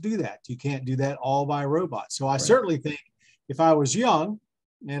people to do that. You can't do that all by robot. So I certainly think if I was young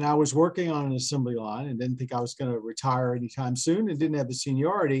and I was working on an assembly line and didn't think I was going to retire anytime soon and didn't have the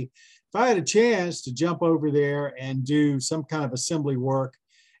seniority, if I had a chance to jump over there and do some kind of assembly work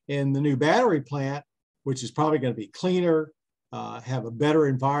in the new battery plant, which is probably going to be cleaner, have a better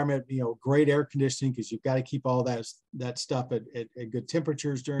environment, great air conditioning, because you've got to keep all that stuff at good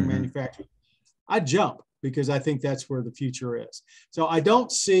temperatures during manufacturing, I'd jump, because I think that's where the future is. So I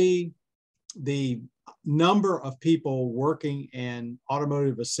don't see the number of people working in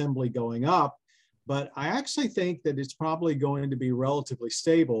automotive assembly going up, but I actually think that it's probably going to be relatively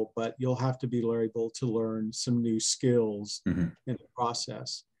stable, but you'll have to be able to learn some new skills in the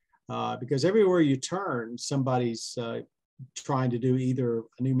process. Because everywhere you turn, somebody's trying to do either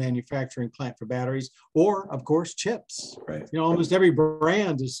a new manufacturing plant for batteries or, of course, chips. Almost every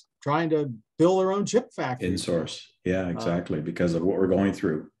brand is trying to build their own chip factory. In-source. Yeah, exactly. Because of what we're going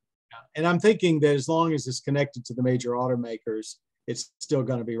through. And I'm thinking that as long as it's connected to the major automakers, it's still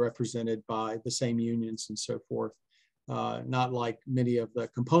going to be represented by the same unions and so forth. Not like many of the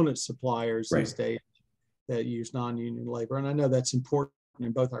component suppliers these days that use non-union labor. And I know that's important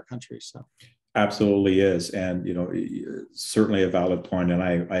in both our countries. So. Absolutely is. And, certainly a valid point. And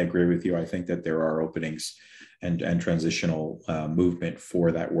I agree with you. I think that there are openings and transitional movement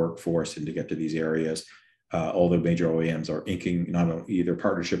for that workforce and to get to these areas. All the major OEMs are inking not only either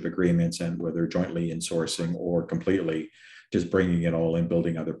partnership agreements and whether jointly insourcing or completely just bringing it all in,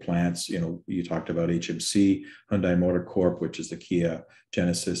 building other plants. You talked about HMC, Hyundai Motor Corp, which is the Kia,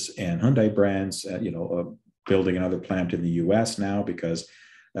 Genesis, and Hyundai brands, building another plant in the US now because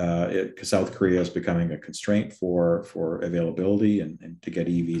South Korea is becoming a constraint for availability and to get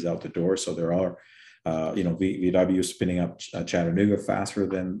EVs out the door. So there are, VW spinning up Chattanooga faster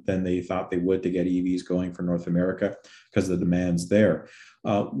than they thought they would to get EVs going for North America because the demand's there.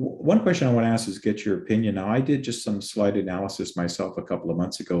 One question I want to ask is get your opinion. Now, I did just some slight analysis myself a couple of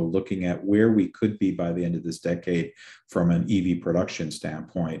months ago, looking at where we could be by the end of this decade from an EV production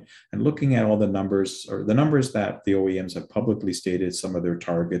standpoint, and looking at all the numbers or the numbers that the OEMs have publicly stated, some of their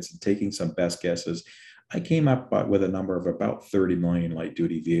targets, and taking some best guesses. I came up with a number of about 30 million light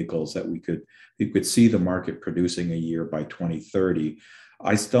duty vehicles that we could see the market producing a year by 2030.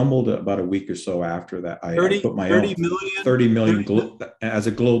 I stumbled about a week or so after that. I put my 30 own million? 30 million as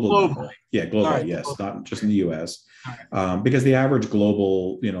a global number. Yeah, global, right. yes, not just in the US. Because the average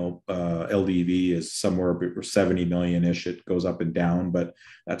global, LDV is somewhere 70 million-ish. It goes up and down, but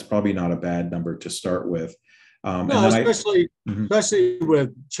that's probably not a bad number to start with. No, especially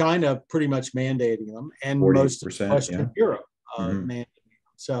with China pretty much mandating them, and most of Western Europe mandating them.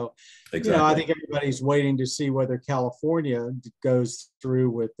 So, I think everybody's waiting to see whether California goes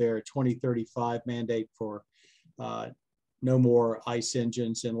through with their 2035 mandate for no more ICE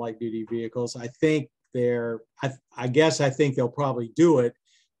engines in light duty vehicles. I think I think they'll probably do it.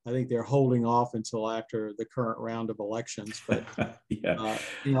 I think they're holding off until after the current round of elections, but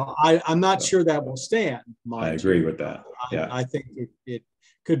I'm not sure that will stand. I agree with that. I think it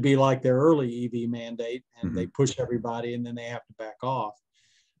could be like their early EV mandate, and they push everybody, and then they have to back off.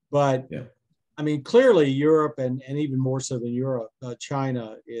 But I mean, clearly Europe, and even more so than Europe,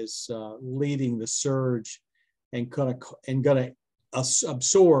 China is leading the surge, and going to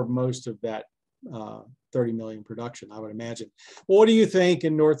absorb most of that 30 million production, I would imagine. Well, what do you think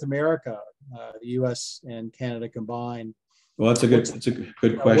in North America, the U.S. and Canada combined? Well, that's a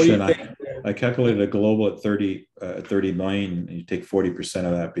good question. I calculated a global at 30 million. And you take 40%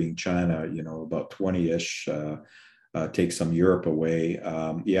 of that being China, about 20-ish. Take some Europe away.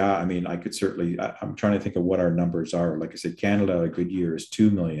 I mean, I could certainly. I'm trying to think of what our numbers are. Like I said, Canada, a good year is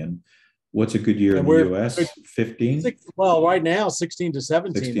 2 million. What's a good year And in the we're US? 15? well, right now, 16 to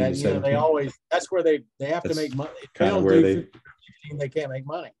 17. 16 to That, you know, they 17? that's where they have to That's make money. If they kind of don't where do they, 15, they can't make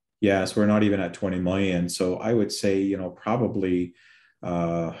money. yes, we're not even at 20 million. So I would say, probably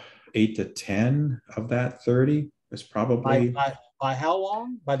uh, 8 to 10 of that 30 is By, probably by by how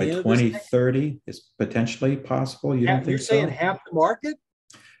long? By by the end of this decade? 2030 is potentially possible. You don't You're think saying so? half the market?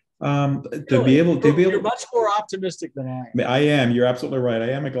 To be Really? able to be You're able much more optimistic than I am. I am. You're absolutely right. I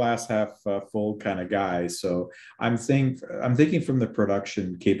am a glass half full kind of guy. So I'm thinking from the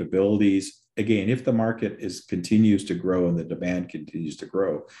production capabilities. Again, if the market continues to grow and the demand continues to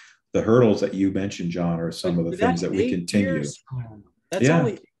grow, the hurdles that you mentioned, John, are some of the But things that's that we 8 years continue. from now. That's Yeah,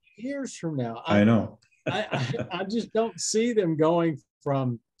 only 8 years from now. I know. I just don't see them going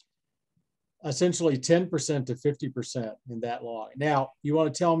from essentially 10% to 50% in that long. Now, you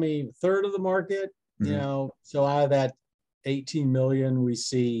want to tell me a third of the market, Mhm. so out of that 18 million, we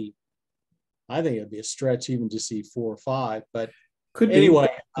see, I think it'd be a stretch even to see 4 or 5, but Could be. anyway,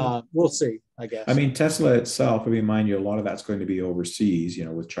 we'll see, I I guess. mean, Tesla itself, I mean, mind you, a lot of that's going to be overseas,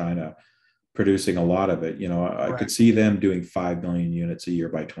 with China producing a lot of it. I could Correct. see them doing 5 million units a year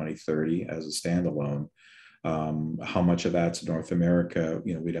by 2030 as a standalone. How much of that's North America?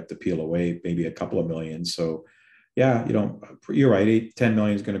 We'd have to peel away maybe a couple of million. So, yeah, you're right. 8, 10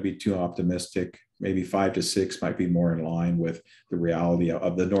 million is going to be too optimistic. Maybe 5 to 6 might be more in line with the reality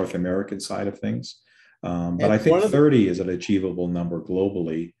of the North American side of things. But And I think one of the 30 is an achievable number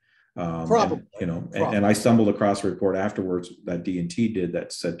globally. probably, And I stumbled across a report afterwards that D&T did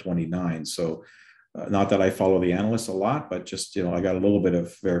that said 29. So not that I follow the analysts a lot, but just, I got a little bit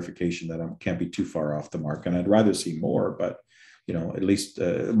of verification that I can't be too far off the mark. And I'd rather see more, but, at least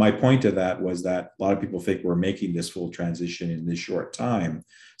my point to that was that a lot of people think we're making this full transition in this short time.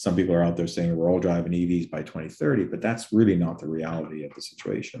 Some people are out there saying we're all driving EVs by 2030, but that's really not the reality of the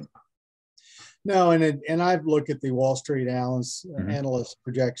situation. No, and I've looked at the Wall Street Mhm. analyst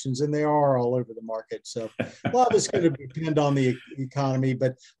projections, and they are all over the market. So a lot of it's going to depend on the economy,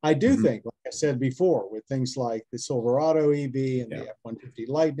 but I do Mhm. think, like I said before, with things like the Silverado EV and Yeah. the F-150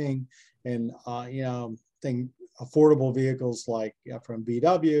 Lightning, and affordable vehicles like from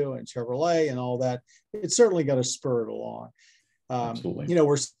VW and Chevrolet and all that, it's certainly going to spur it along. Absolutely.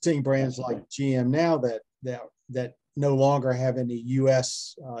 We're seeing brands like GM now that no longer have any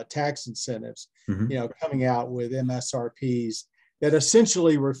U.S. Tax incentives, Mhm. coming out with MSRPs that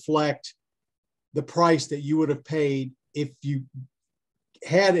essentially reflect the price that you would have paid if you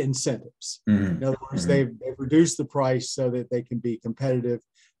had incentives. Mhm. In other words, Mhm. they've reduced the price so that they can be competitive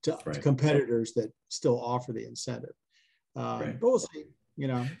to Right. competitors that still offer the incentive. Right. But we'll see.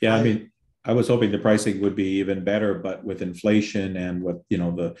 Yeah, I mean, I was hoping the pricing would be even better, but with inflation and with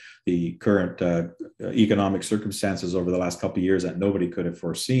the current economic circumstances over the last couple of years that nobody could have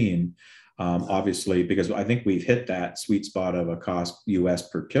foreseen, obviously, because I think we've hit that sweet spot of a cost US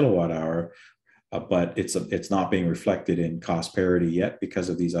per kilowatt hour, but it's not being reflected in cost parity yet because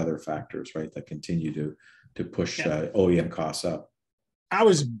of these other factors, right, that continue to push OEM costs up. I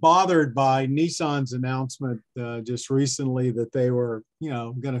was bothered by Nissan's announcement just recently that they were,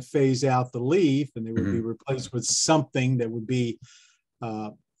 going to phase out the Leaf and they would be replaced with something that would be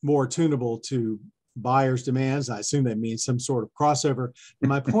more tunable to buyers' demands. I assume that means some sort of crossover. But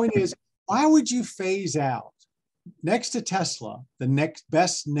my point is, why would you phase out, next to Tesla, the next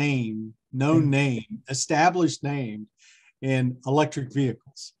best known name, established name in electric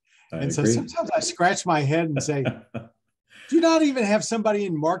vehicles? And so sometimes I scratch my head and say, do you not even have somebody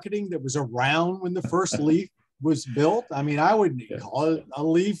in marketing that was around when the first Leaf was built? I mean, I would call it a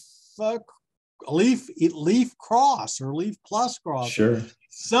Leaf Cross or Leaf Plus Cross. Sure.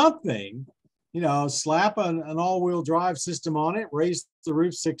 Something, slap an all-wheel drive system on it, raise the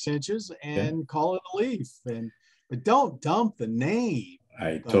roof 6 inches, and call it a Leaf. But don't dump the name.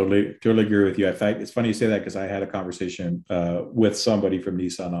 I totally agree with you. In fact, it's funny you say that because I had a conversation with somebody from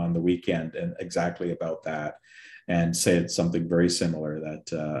Nissan on the weekend and exactly about that, and said something very similar, that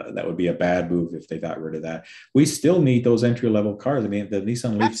that would be a bad move if they got rid of that. We still need those entry level cars. I mean, the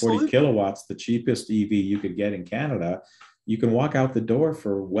Nissan Leaf 40 kilowatts, the cheapest EV you could get in Canada, you can walk out the door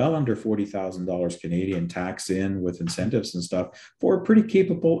for well under $40,000 Canadian, tax in with incentives and stuff, for a pretty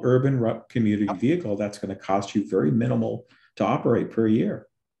capable urban commuting vehicle that's going to cost you very minimal to operate per year.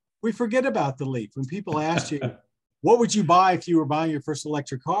 We forget about the Leaf. When people ask you, what would you buy if you were buying your first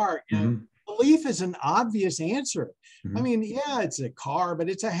electric car? The Leaf is an obvious answer. I mean, yeah, it's a car, but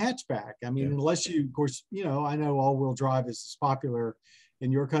it's a hatchback. I mean, unless you, of course, I know all-wheel drive is as popular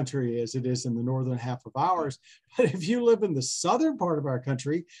in your country as it is in the northern half of ours. But if you live in the southern part of our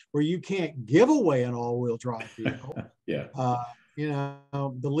country where you can't give away an all-wheel drive vehicle,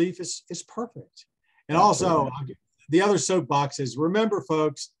 the Leaf is perfect. And also, the other soapbox is, remember,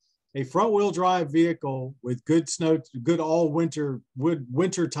 folks, a front-wheel drive vehicle with good all-winter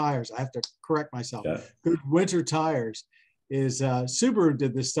winter tires. I have to correct myself. Yeah. Good winter tires is Subaru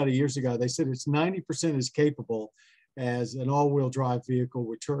did this study years ago. They said it's 90% as capable as an all-wheel drive vehicle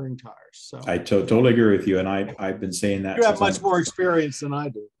with touring tires. So I totally agree with you, and I've been saying that. You have much more experience than I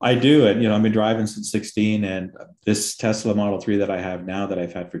do. I do, and I've been driving since 16, and this Tesla Model 3 that I have now, that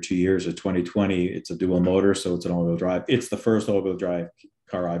I've had for 2 years, a 2020, it's a dual motor, so it's an all-wheel drive. It's the first all-wheel drive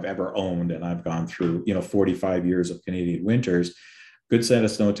car I've ever owned, and I've gone through 45 years of Canadian winters. Good set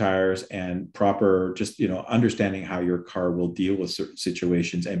of snow tires and proper, just understanding how your car will deal with certain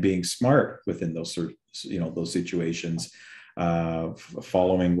situations and being smart within those those situations,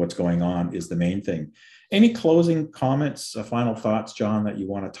 following what's going on is the main thing. Any closing comments, final thoughts, John, that you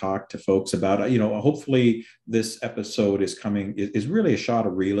want to talk to folks about? Hopefully this episode is really a shot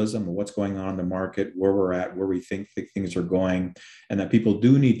of realism of what's going on in the market, where we're at, where we think things are going, and that people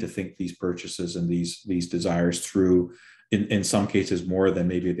do need to think these purchases and these desires through, in some cases more than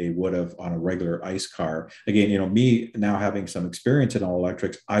maybe they would have on a regular ICE car. Again, me now having some experience in all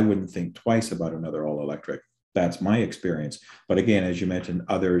electrics, I wouldn't think twice about another all electric. That's my experience. But again, as you mentioned,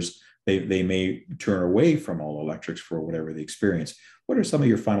 others, they may turn away from all electrics for whatever the experience. What are some of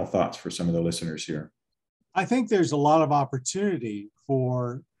your final thoughts for some of the listeners here? I think there's a lot of opportunity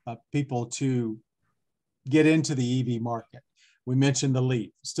for people to get into the EV market. We mentioned the Leaf,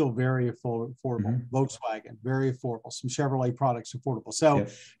 still very affordable. Mm-hmm. Volkswagen, very affordable. Some Chevrolet products, affordable. So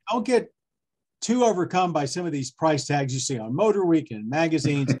don't get too overcome by some of these price tags you see on MotorWeek and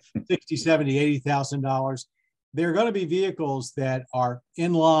magazines, $60,000, $70,000, $80,000. There are going to be vehicles that are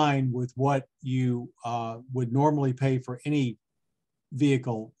in line with what you would normally pay for any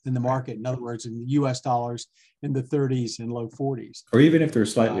vehicle in the market. In other words, in US dollars, in the 30s and low 40s. Or even if they're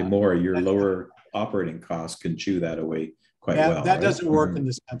slightly more, your lower operating costs can chew that away quite well. That doesn't work in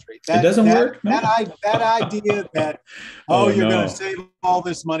this country. It doesn't work? No. That idea that, you're going to save all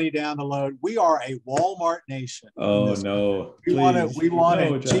this money down the road. We are a Walmart nation. Oh, no. We want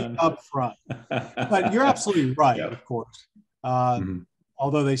it cheap up front. But you're absolutely right, of course.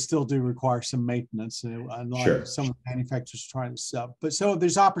 Although they still do require some maintenance, unlike some of the manufacturers trying to sub. But so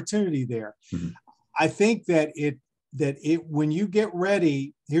there's opportunity there. Mm-hmm. I think that when you get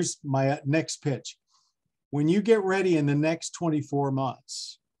ready, here's my next pitch. When you get ready in the next 24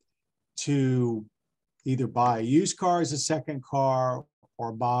 months to either buy a used car as a second car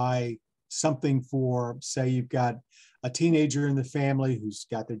or buy something for, say, you've got a teenager in the family who's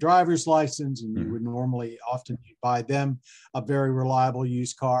got their driver's license, and you would normally often buy them a very reliable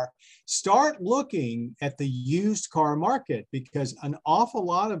used car. Start looking at the used car market, because an awful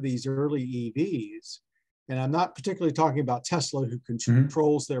lot of these early EVs, and I'm not particularly talking about Tesla, who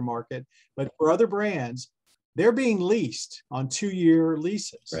controls their market, but for other brands, they're being leased on 2-year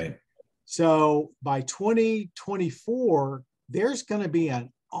leases. Right. So by 2024, there's going to be an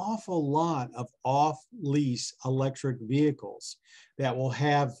awful lot of off-lease electric vehicles that will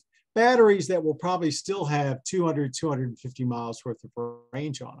have batteries that will probably still have 200, 250 miles worth of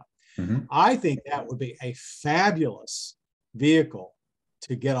range on it. Mm-hmm. I think that would be a fabulous vehicle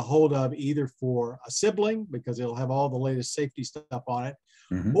to get a hold of, either for a sibling, because it'll have all the latest safety stuff on it,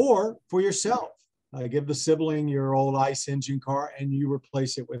 or for yourself. Give the sibling your old ICE engine car and you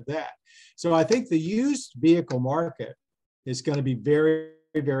replace it with that. So I think the used vehicle market is going to be very,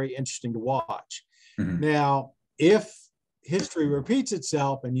 very interesting to watch. Mm-hmm. Now, if history repeats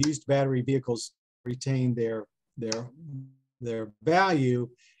itself and used battery vehicles retain their value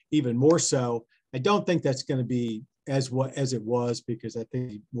even more so, I don't think that's going to be as it was, because I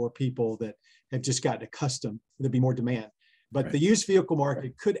think more people that have just gotten accustomed, there'll be more demand. But the used vehicle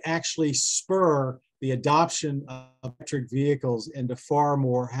market could actually spur the adoption of electric vehicles into far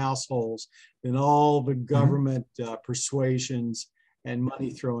more households than all the government persuasions and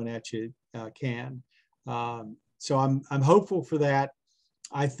money thrown at you can. So I'm hopeful for that.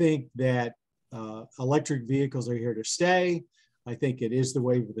 I think that electric vehicles are here to stay. I think it is the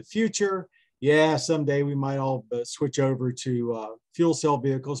wave of the future. Yeah, someday we might all switch over to fuel cell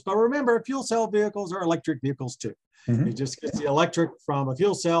vehicles. But remember, fuel cell vehicles are electric vehicles too. Mm-hmm. It just gets the electric from a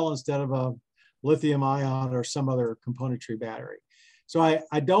fuel cell instead of a lithium ion or some other componentry battery. So I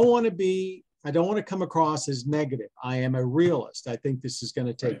don't want to come across as negative. I am a realist. I think this is going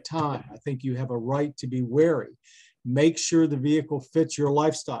to take time. I think you have a right to be wary. Make sure the vehicle fits your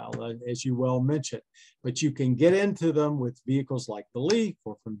lifestyle, as you well mentioned. But you can get into them with vehicles like the Leaf,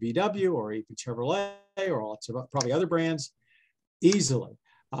 or from VW, or even Chevrolet, or lots of probably other brands easily.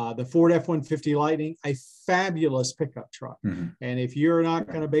 The Ford F-150 Lightning, a fabulous pickup truck. And if you're not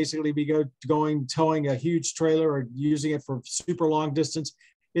going to basically be towing a huge trailer or using it for super long distance,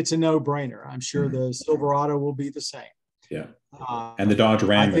 it's a no-brainer. I'm sure the Silverado will be the same. Yeah. And the Dodge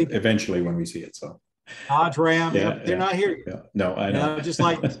Ram eventually when we see it. So Dodge Ram, they're not here yet. Yeah. No, I know. Just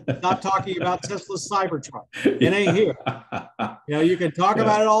like stop talking about Tesla's Cybertruck. It ain't here. You can talk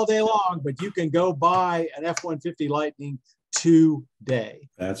about it all day long, but you can go buy an F-150 Lightning today.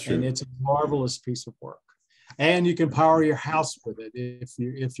 That's true. And it's a marvelous piece of work. And you can power your house with it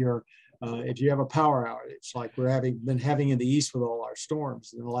if you have a power outage, like been having in the East with all our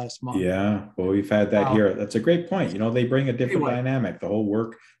storms in the last month. Yeah, well, we've had that here. That's a great point. They bring a different dynamic, the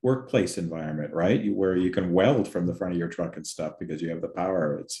whole workplace environment, right? Where you can weld from the front of your truck and stuff because you have the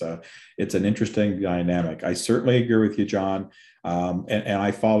power. It's an interesting dynamic. I certainly agree with you, John. And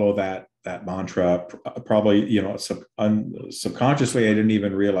I follow that mantra probably, subconsciously. I didn't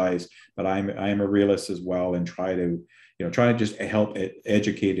even realize, but I'm a realist as well, and try to just help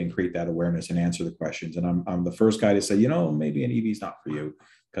educate and create that awareness and answer the questions. And I'm the first guy to say, maybe an EV is not for you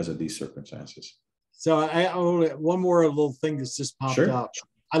because of these circumstances. So one more little thing that's just popped up.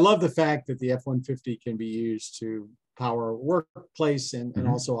 I love the fact that the F-150 can be used to power a workplace and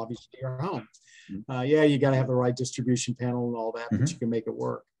also obviously your home. You got to have the right distribution panel and all that, but you can make it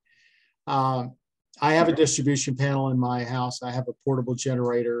work. I have a distribution panel in my house. I have a portable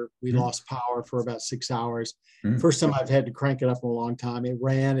generator. We lost power for about 6 hours. First time I've had to crank it up in a long time.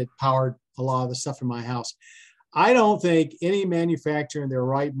 It powered a lot of the stuff in my house. I don't think any manufacturer in their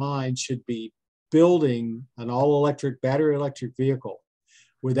right mind should be building an all-electric, battery electric vehicle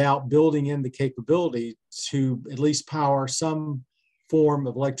without building in the capability to at least power some form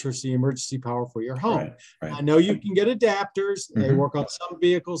of electricity, emergency power for your home. Right. I know you can get adapters. They work on some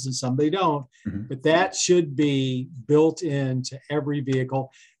vehicles and some they don't, but that should be built into every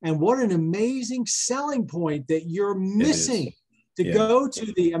vehicle. And what an amazing selling point that you're missing to go to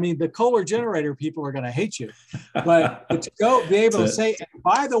the Kohler generator people are going to hate you, but to be able to say,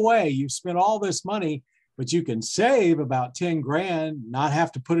 by the way, you've spent all this money, but you can save about 10 grand, not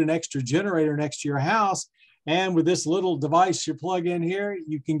have to put an extra generator next to your house. And with this little device you plug in here,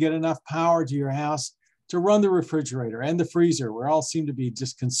 you can get enough power to your house to run the refrigerator and the freezer. We all seem to be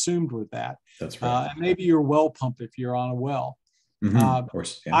just consumed with that. That's right. And maybe your well pump if you're on a well. Of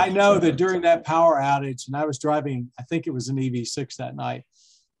course. I know that during that power outage, and I was driving, I think it was an EV6 that night,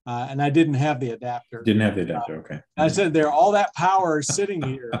 and I didn't have the adapter. Okay. I said, all that power is sitting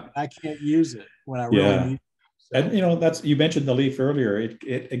here. I can't use it when I really need it. And you mentioned the Leaf earlier.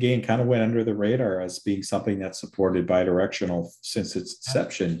 It again kind of went under the radar as being something that's supported bidirectional since its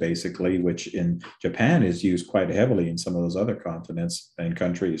inception, basically, which in Japan is used quite heavily in some of those other continents and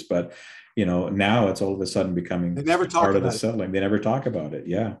countries. But now it's all of a sudden becoming part of the selling. They never talk about it,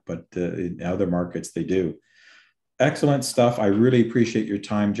 but in other markets they do. Excellent stuff. I really appreciate your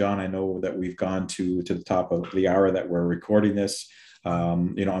time, John. I know that we've gone to the top of the hour that we're recording this.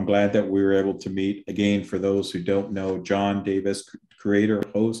 I'm glad that we were able to meet. Again, for those who don't know, John Davis, creator,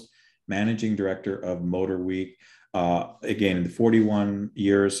 host, managing director of MotorWeek. Again, in the 41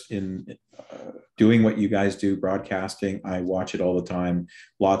 years in doing what you guys do, broadcasting, I watch it all the time.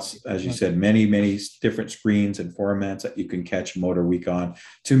 Lots, as you said, many different screens and formats that you can catch MotorWeek on.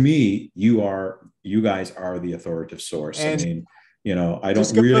 To me, you guys are the authoritative source. And, I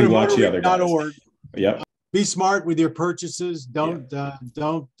don't really watch the other guys. Yep. Be smart with your purchases. Don't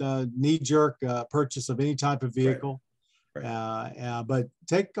knee-jerk purchase of any type of vehicle. Right. But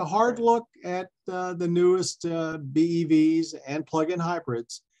take a hard look at the newest BEVs and plug-in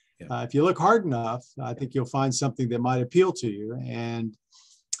hybrids. If you look hard enough, I think you'll find something that might appeal to you. And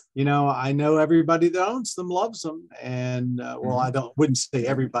I know everybody that owns them loves them. And wouldn't say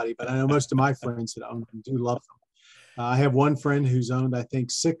everybody, but I know most of my friends that own them do love them. I have one friend who's owned, I think,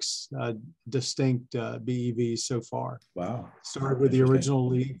 6 distinct BEVs so far. Wow. Started with the original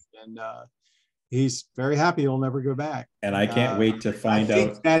Leaf, and he's very happy he'll never go back. And I can't wait to find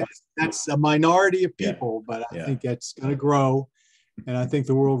out. That's a minority of people, but I think that's going to grow. And I think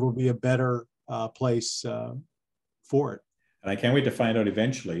the world will be a better place for it. And I can't wait to find out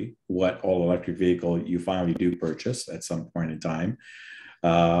eventually what all-electric vehicle you finally do purchase at some point in time.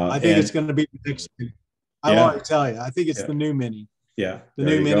 I think it's going to be the next. I want to tell you, I think it's the new Mini. Yeah. The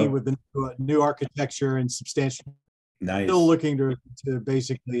new Mini with the new architecture and substantial. Nice. Still looking to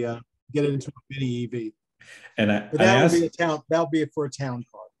basically get it into a Mini EV. And that'll be for a town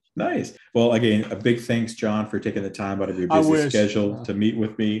car. Nice. Well, again, a big thanks, John, for taking the time out of your busy schedule to meet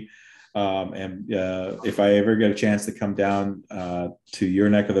with me. And if I ever get a chance to come down to your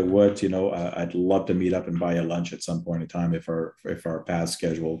neck of the woods, I'd love to meet up and buy you lunch at some point in time if our paths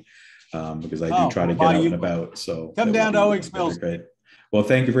scheduled, because I do try to get out and about. So come down to Owensville. Great. Well,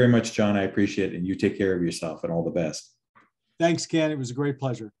 thank you very much, John. I appreciate it. And you take care of yourself, and all the best. Thanks, Ken. It was a great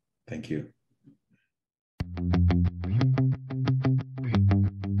pleasure. Thank you.